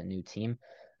season with a new team.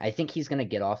 I think he's going to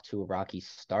get off to a rocky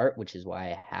start, which is why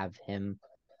I have him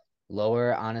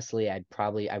lower. Honestly, I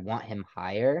want him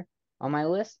higher on my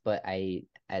list, but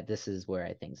this is where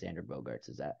I think Xander Bogaerts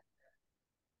is at.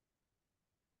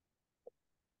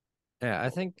 Yeah, I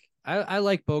think I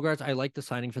like Bogarts. I like the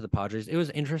signing for the Padres. It was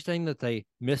interesting that they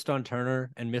missed on Turner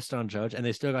and missed on Judge, and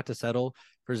they still got to settle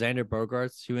for Xander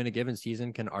Bogaerts, who in a given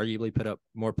season can arguably put up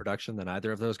more production than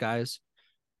either of those guys.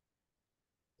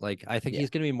 Like, I think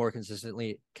he's going to be more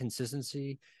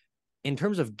consistency in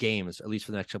terms of games, at least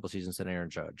for the next couple of seasons, than Aaron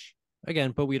Judge.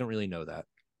 Again, but we don't really know that.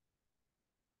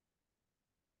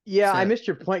 Yeah, I missed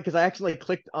your point because I actually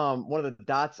clicked one of the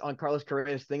dots on Carlos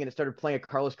Correa's thing and it started playing a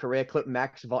Carlos Correa clip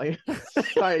max volume.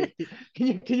 Sorry,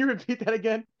 can you repeat that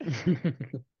again?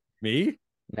 Me?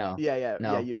 No. Yeah.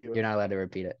 No, yeah, you're not allowed to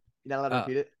repeat it. You're not allowed to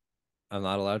repeat it? I'm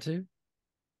not allowed to?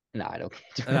 No, I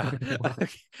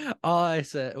don't. All I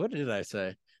said, what did I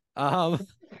say? I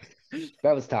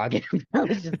was talking. I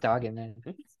was just talking, man.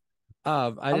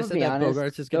 I just said that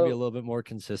Bogarts is going to be a little bit more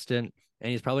consistent,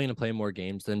 and he's probably going to play more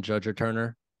games than Judge or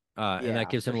Turner. And that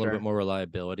gives him a little bit more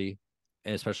reliability,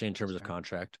 and especially in terms of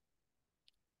contract.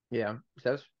 Yeah.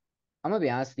 Says? I'm going to be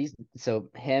honest, so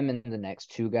him and the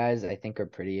next 2 guys I think are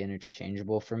pretty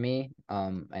interchangeable for me.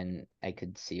 And I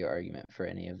could see your argument for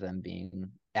any of them being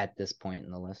at this point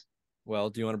in the list. Well,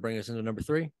 do you want to bring us into number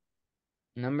 3?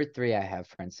 Number 3, I have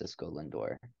Francisco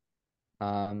Lindor.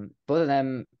 Both of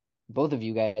them, both of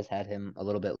you guys had him a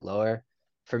little bit lower.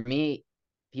 For me,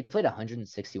 he played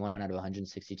 161 out of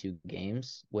 162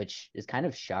 games, which is kind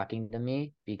of shocking to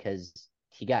me because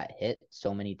he got hit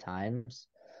so many times.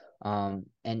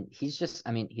 And he's just,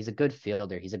 I mean, he's a good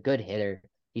fielder. He's a good hitter.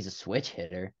 He's a switch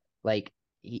hitter. Like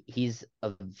he's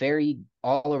a very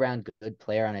all around good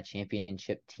player on a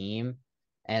championship team.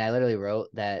 And I literally wrote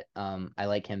that I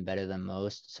like him better than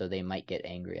most, so they might get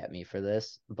angry at me for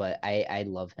this. But I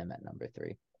love him at number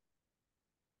 3.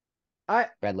 I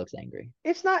Brad looks angry.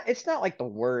 it's not like the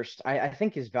worst. I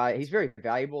think he's very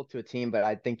valuable to a team, but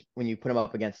I think when you put him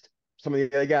up against some of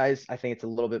the other guys, I think it's a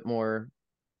little bit more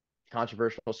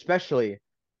controversial, especially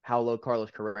how low Carlos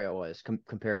Correa was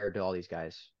compared to all these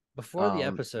guys. Before the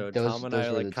episode, Tom and I Those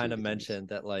were like the two kind of reasons. mentioned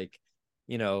that like,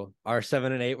 our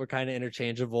 7 and 8 were kind of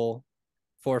interchangeable.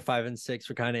 4, 5, and 6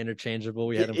 were kind of interchangeable.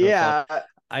 We had him for the fall. Yeah,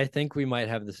 I think we might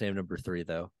have the same number 3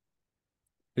 though.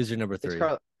 Who's your number it's 3?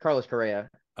 Carlos Correa.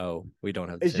 Oh, we don't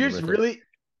have the Is same yours number 3.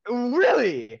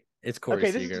 really? It's Corey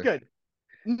Okay, this is Seager. good.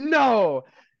 No,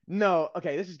 no.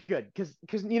 Okay, this is good because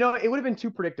it would have been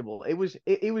too predictable. It was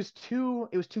too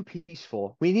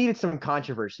peaceful. We needed some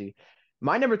controversy.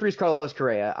 My number 3 is Carlos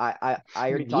Correa. I We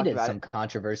already talked needed about some it.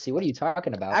 controversy. What are you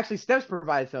talking about? Actually, Steps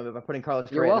provided some of it by putting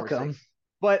Carlos You're Correa at number welcome. 6.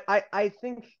 But I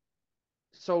think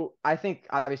so. I think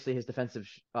obviously his defensive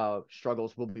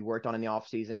struggles will be worked on in the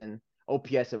offseason.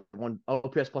 OPS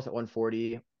plus at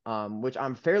 140, which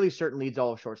I'm fairly certain leads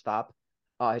all of shortstop.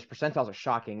 His percentiles are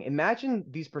shocking. Imagine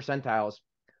these percentiles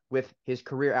with his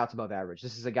career outs above average.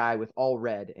 This is a guy with all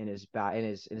red in his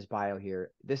bio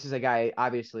here. This is a guy,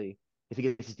 obviously, if he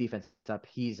gets his defense up,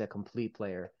 he's a complete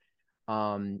player.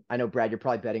 I know Brad, you're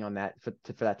probably betting on that for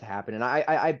that to happen, and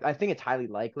I think it's highly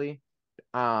likely.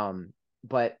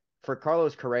 But for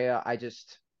Carlos Correa,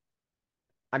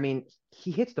 I mean,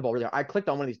 he hits the ball really hard. I clicked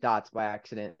on one of these dots by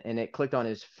accident, and it clicked on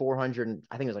his 400.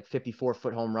 I think it was like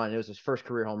 54-foot home run. It was his first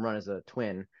career home run as a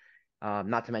Twin.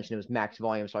 Not to mention it was max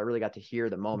volume, so I really got to hear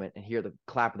the moment and hear the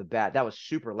clap of the bat. That was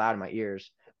super loud in my ears.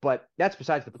 But that's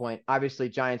besides the point. Obviously,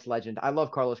 Giants legend. I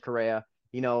love Carlos Correa.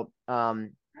 He's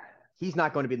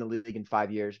not going to be in the league in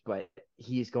 5 years, but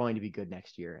he's going to be good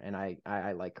next year. And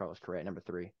I like Carlos Correa at number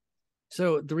 3.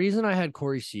 So the reason I had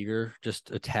Corey Seager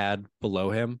just a tad below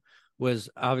him was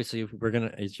obviously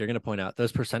as you're gonna point out,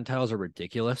 those percentiles are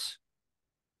ridiculous.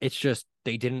 It's just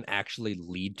they didn't actually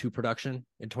lead to production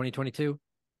in 2022.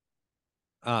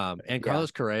 And Yeah.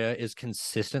 Carlos Correa is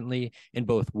consistently in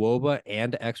both WOBA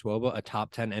and ex-WOBA a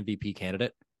top 10 MVP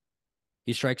candidate.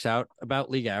 He strikes out about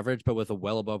league average, but with a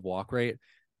well above walk rate.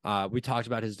 We talked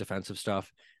about his defensive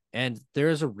stuff, and there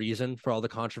is a reason for all the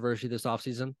controversy this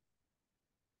offseason.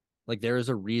 Like there is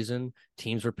a reason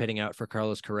teams were pitting out for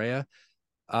Carlos Correa.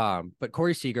 But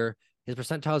Corey Seager, his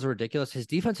percentiles are ridiculous. His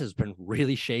defense has been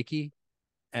really shaky,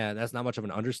 and that's not much of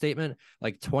an understatement.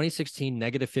 Like 2016,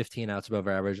 negative 15 outs above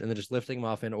average, and then just lifting him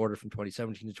off in order from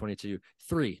 2017 to 22,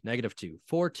 3, -2,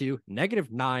 4, 2,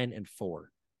 -9, and 4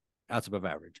 outs above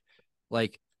average.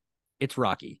 Like it's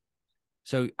rocky.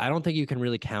 So I don't think you can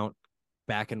really count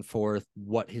back and forth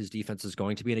what his defense is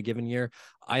going to be in a given year.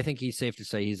 I think he's safe to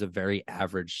say he's a very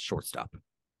average shortstop.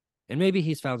 And maybe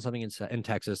he's found something in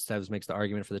Texas. Sevs makes the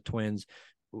argument for the Twins,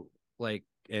 like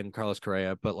in Carlos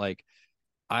Correa, but like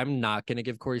I'm not going to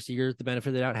give Corey Seager the benefit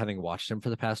of the doubt, having watched him for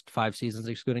the past 5 seasons,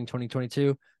 excluding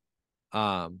 2022.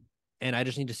 And I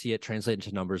just need to see it translate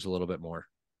into numbers a little bit more.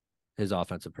 His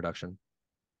offensive production.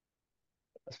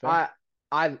 I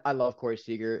love Corey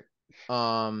Seager.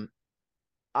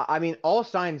 I mean, all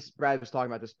signs Brad was talking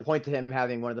about this point to him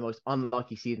having one of the most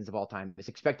unlucky seasons of all time. His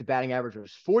expected batting average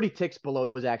was 40 ticks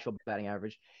below his actual batting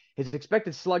average. His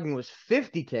expected slugging was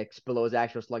 50 ticks below his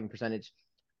actual slugging percentage.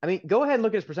 I mean, go ahead and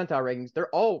look at his percentile ratings. They're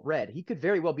all red. He could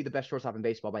very well be the best shortstop in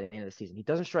baseball by the end of the season. He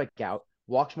doesn't strike out,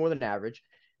 walks more than average.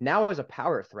 Now as a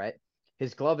power threat,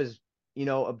 his glove is,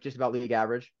 just about league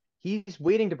average. He's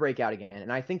waiting to break out again,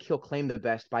 and I think he'll claim the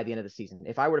best by the end of the season.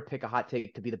 If I were to pick a hot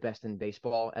take to be the best in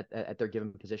baseball at their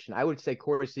given position, I would say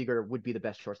Corey Seager would be the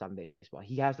best shortstop in baseball.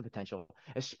 He has the potential,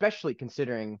 especially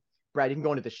considering, Brad, you can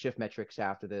go into the shift metrics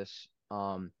after this.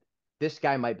 This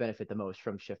guy might benefit the most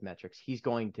from shift metrics. He's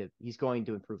going to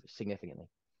improve significantly.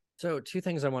 So 2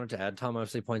 things I wanted to add. Tom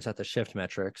obviously points out the shift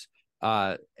metrics.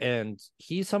 And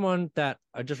he's someone that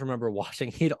I just remember watching.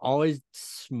 He'd always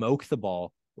smoke the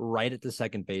ball right at the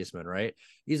second baseman, right?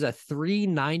 He's a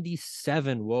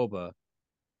 397 WOBA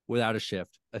without a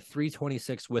shift, a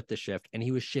 326 with the shift, and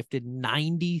he was shifted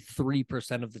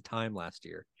 93% of the time last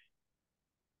year.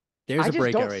 There's I a just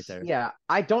breakout don't. right there. Yeah,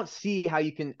 I don't see how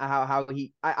you can how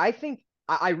he. I think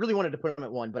I really wanted to put him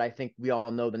at one, but I think we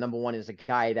all know the number one is a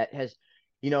guy that has,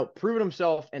 proven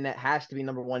himself, and that has to be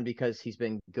number one because he's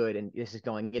been good, and this is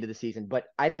going into the season. But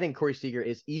I think Corey Seager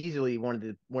is easily one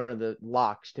of the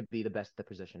locks to be the best at the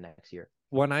position next year.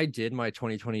 When I did my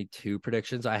 2022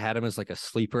 predictions, I had him as like a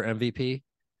sleeper MVP.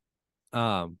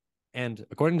 And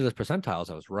according to the percentiles,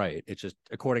 I was right. It's just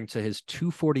according to his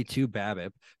 242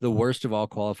 BABIP, the worst of all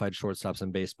qualified shortstops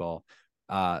in baseball.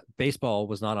 Baseball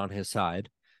was not on his side.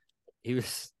 He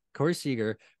was Corey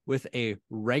Seager with a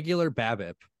regular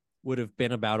BABIP would have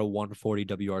been about a 140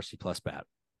 WRC plus bat.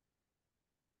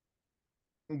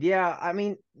 Yeah, I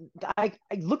mean, I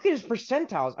look at his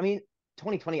percentiles. I mean,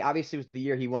 2020 obviously was the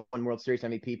year he won World Series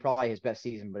MVP, probably his best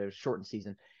season, but it was shortened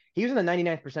season. He was in the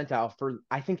 99th percentile for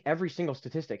I think every single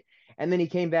statistic, and then he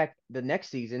came back the next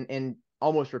season and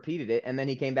almost repeated it, and then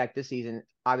he came back this season.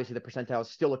 Obviously, the percentile is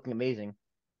still looking amazing.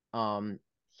 Um,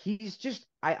 he's just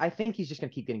I think he's just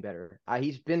gonna keep getting better.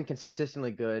 He's been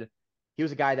consistently good. He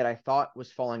was a guy that I thought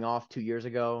was falling off 2 years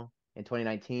ago in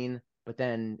 2019, but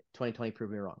then 2020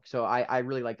 proved me wrong. So I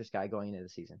really like this guy going into the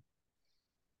season.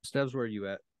 Stebbs, where are you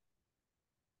at?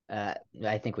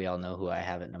 I think we all know who I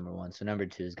have at number one. So number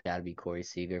two has got to be Corey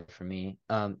Seager for me.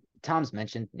 Tom's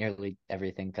mentioned nearly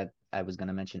everything that I was going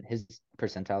to mention. His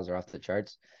percentiles are off the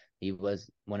charts. He was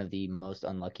one of the most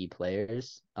unlucky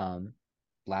players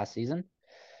last season.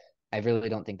 I really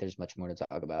don't think there's much more to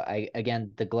talk about.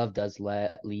 Again, the glove does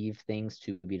leave things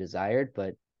to be desired,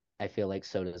 but I feel like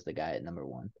so does the guy at number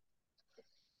one.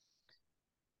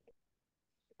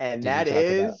 And that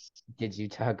is. Did you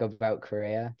talk about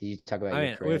Correa? Did you talk about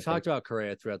your Correa? We've talked about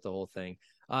Correa throughout the whole thing.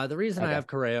 The reason I have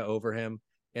Correa over him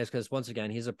is because, once again,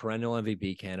 he's a perennial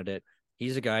MVP candidate.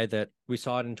 He's a guy that we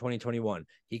saw it in 2021.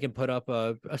 He can put up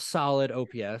a solid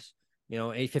OPS.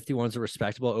 851 is a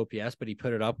respectable OPS, but he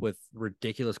put it up with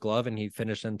ridiculous glove, and he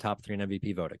finished in top 3 in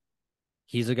MVP voting.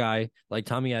 He's a guy like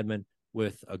Tommy Edman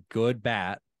with a good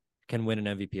bat can win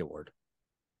an MVP award.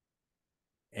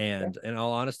 And in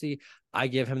all honesty, I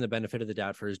give him the benefit of the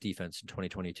doubt for his defense in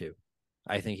 2022.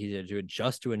 I think he had to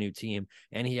adjust to a new team,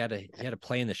 and he had to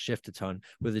play in the shift a ton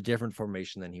with a different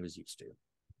formation than he was used to.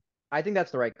 I think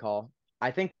that's the right call.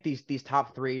 I think these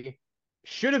top three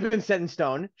should have been set in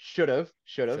stone. Should have.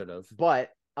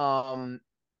 But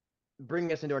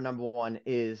bringing us into our number one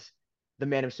is the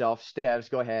man himself. Steves,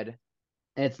 go ahead.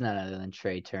 It's none other than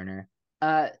Trey Turner.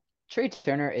 Trey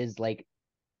Turner is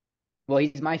well,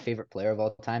 he's my favorite player of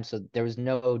all time, so there was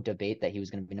no debate that he was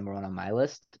going to be number one on my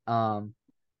list.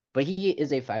 But he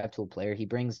is a 5-tool player. He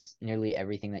brings nearly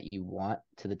everything that you want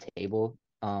to the table.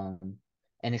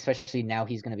 And especially now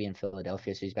he's going to be in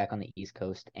Philadelphia, so he's back on the East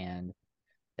Coast, and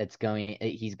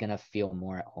he's going to feel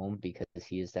more at home because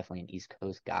he is definitely an East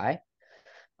Coast guy.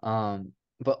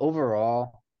 But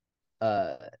overall,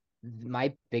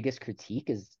 my biggest critique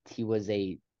is he was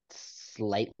a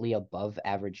slightly above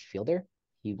average fielder.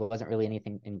 He wasn't really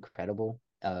anything incredible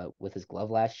with his glove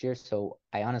last year. So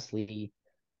I honestly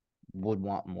would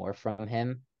want more from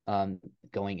him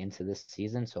going into this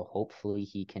season. So hopefully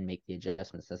he can make the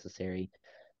adjustments necessary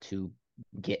to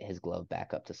get his glove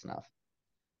back up to snuff.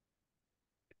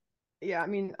 Yeah, I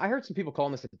mean, I heard some people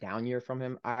calling this a down year from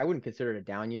him. I wouldn't consider it a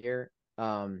down year.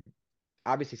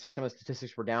 Obviously some of the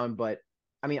statistics were down, but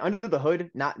I mean, under the hood,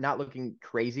 not looking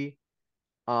crazy.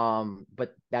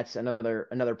 But that's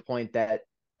another point that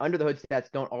under the hood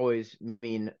stats don't always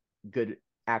mean good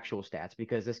actual stats,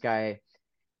 because this guy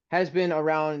has been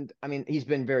around. I mean, he's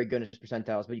been very good in his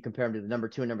percentiles, but you compare him to the number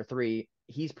 2 and number 3,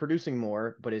 he's producing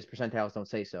more, but his percentiles don't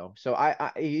say so. So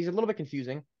he's a little bit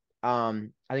confusing. I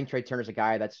think Trey Turner's a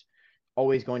guy that's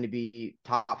always going to be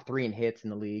top 3 in hits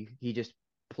in the league. He just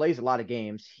plays a lot of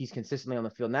games. He's consistently on the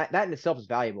field. And that in itself is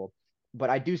valuable, but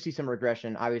I do see some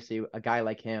regression. Obviously, a guy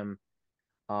like him,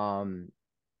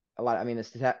 a lot. I mean, the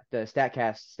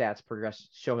Statcast stats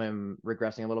show him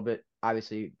regressing a little bit.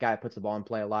 Obviously, guy puts the ball in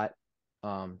play a lot.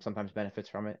 Sometimes benefits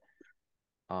from it.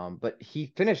 But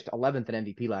he finished 11th in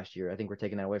MVP last year. I think we're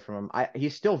taking that away from him.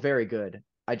 He's still very good.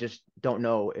 I just don't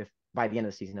know if by the end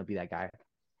of the season he'll be that guy.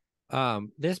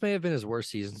 This may have been his worst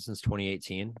season since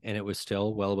 2018, and it was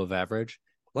still well above average.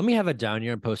 Let me have a down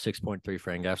year and post 6.3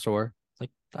 for Angastore.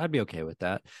 I'd be okay with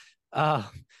that.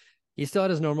 He still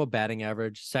had his normal batting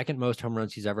average, second most home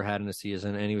runs he's ever had in a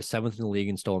season, and he was 7th in the league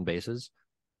in stolen bases.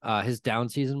 His down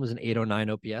season was an 809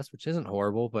 OPS, which isn't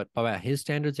horrible, but by his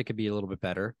standards, it could be a little bit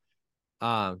better.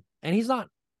 And he's not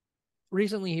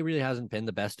recently, he really hasn't been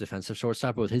the best defensive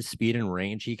shortstop, but with his speed and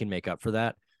range, he can make up for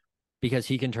that because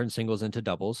he can turn singles into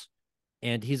doubles.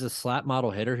 And he's a slap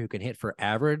model hitter who can hit for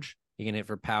average, He can hit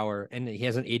for power, and he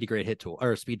has an 80 grade hit tool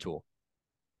or speed tool.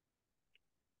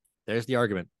 There's the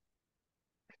argument.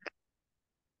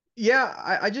 Yeah,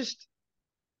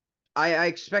 I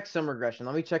expect some regression.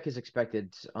 Let me check his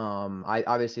expected. I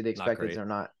obviously the expecteds are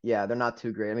not. Yeah, they're not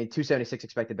too great. I mean, 276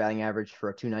 expected batting average for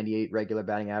a 298 regular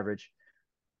batting average.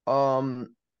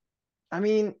 I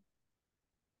mean,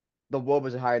 the WOBA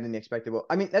was higher than the expected.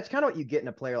 I mean, that's kind of what you get in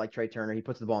a player like Trey Turner. He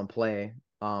puts the ball in play.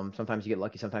 Sometimes you get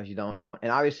lucky, sometimes you don't.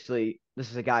 And obviously, this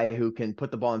is a guy who can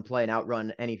put the ball in play and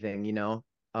outrun anything, you know.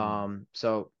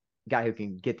 So guy who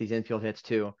can get these infield hits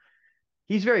too.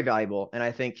 He's very valuable, and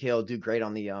I think he'll do great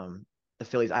on the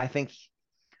Phillies. I think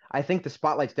the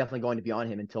spotlight's definitely going to be on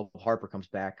him until Harper comes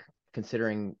back,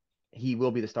 considering he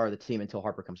will be the star of the team until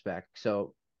Harper comes back.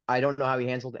 So I don't know how he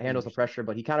handles the pressure,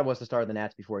 but he kind of was the star of the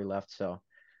Nats before he left. So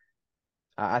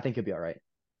I think he'll be all right.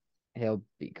 He'll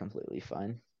be completely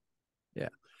fine. Yeah.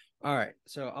 All right.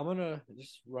 So I'm gonna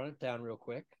just run it down real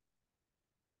quick.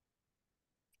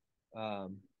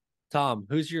 Tom,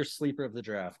 who's your sleeper of the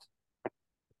draft?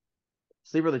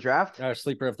 Sleeper of the draft? Or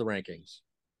sleeper of the rankings?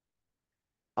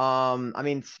 I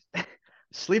mean,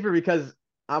 sleeper because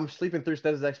I'm sleeping through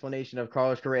Stez's explanation of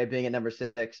Carlos Correa being at number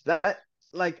 6. That,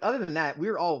 like, other than that,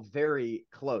 we were all very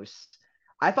close.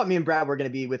 I thought me and Brad were going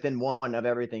to be within one of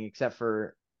everything except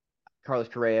for Carlos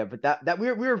Correa, but that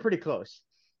we were pretty close.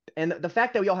 And the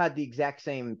fact that we all had the exact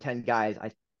same 10 guys,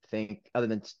 I think, other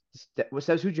than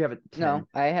says who'd you have at 10? No,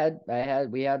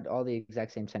 we had all the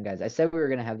exact same 10 guys. I said we were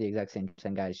gonna have the exact same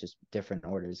 10 guys, just different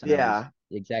orders. And I was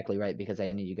exactly right because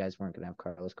I knew you guys weren't gonna have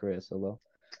Carlos Correa so low.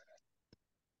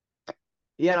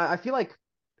 Yeah, and I feel like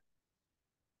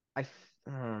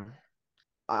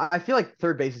I feel like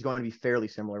third base is going to be fairly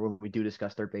similar when we do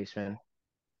discuss third baseman.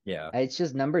 Yeah. It's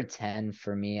just number 10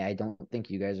 for me. I don't think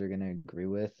you guys are going to agree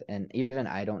with. And even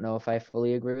I don't know if I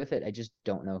fully agree with it. I just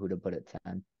don't know who to put at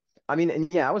 10. I mean,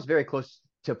 and yeah, I was very close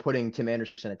to putting Tim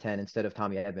Anderson at 10 instead of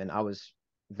Tommy Edman. I was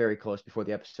very close before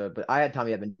the episode, but I had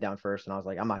Tommy Edman down first, and I was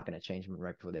like, I'm not going to change him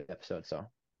right before the episode. So,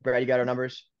 Brad, you got our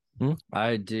numbers?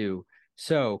 I do.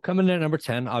 So, coming in at number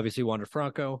 10, obviously, Wander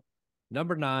Franco.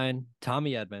 Number 9,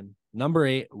 Tommy Edman. Number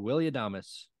 8, Willie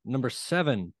Adames. Number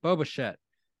 7, Bo Bichette.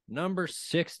 Number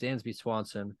 6, Dansby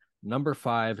Swanson. Number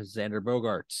 5, Xander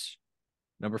Bogaerts.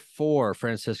 Number 4,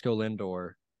 Francisco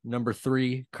Lindor. Number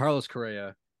 3, Carlos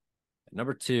Correa.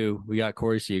 Number 2, we got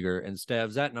Corey Seager. And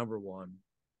Stev's at number 1.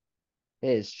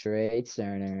 It's Trey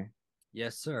Turner.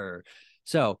 Yes, sir.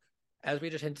 So, as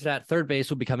we just hinted at, third base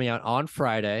will be coming out on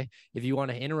Friday. If you want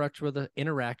to interact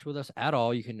with us at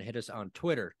all, you can hit us on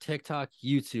Twitter, TikTok,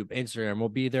 YouTube, Instagram. We'll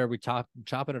be there. We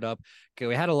chopping it up. Okay,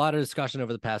 we had a lot of discussion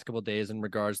over the past couple of days in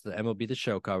regards to the MLB The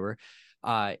Show cover.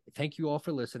 Thank you all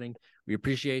for listening. We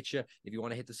appreciate you. If you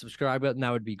want to hit the subscribe button,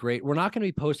 that would be great. We're not going to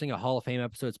be posting a Hall of Fame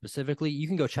episode specifically. You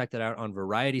can go check that out on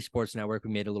Variety Sports Network.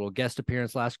 We made a little guest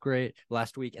appearance last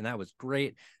week, and that was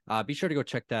great. Be sure to go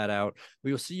check that out.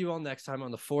 We will see you all next time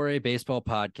on the 4A Baseball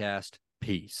Podcast.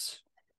 Peace.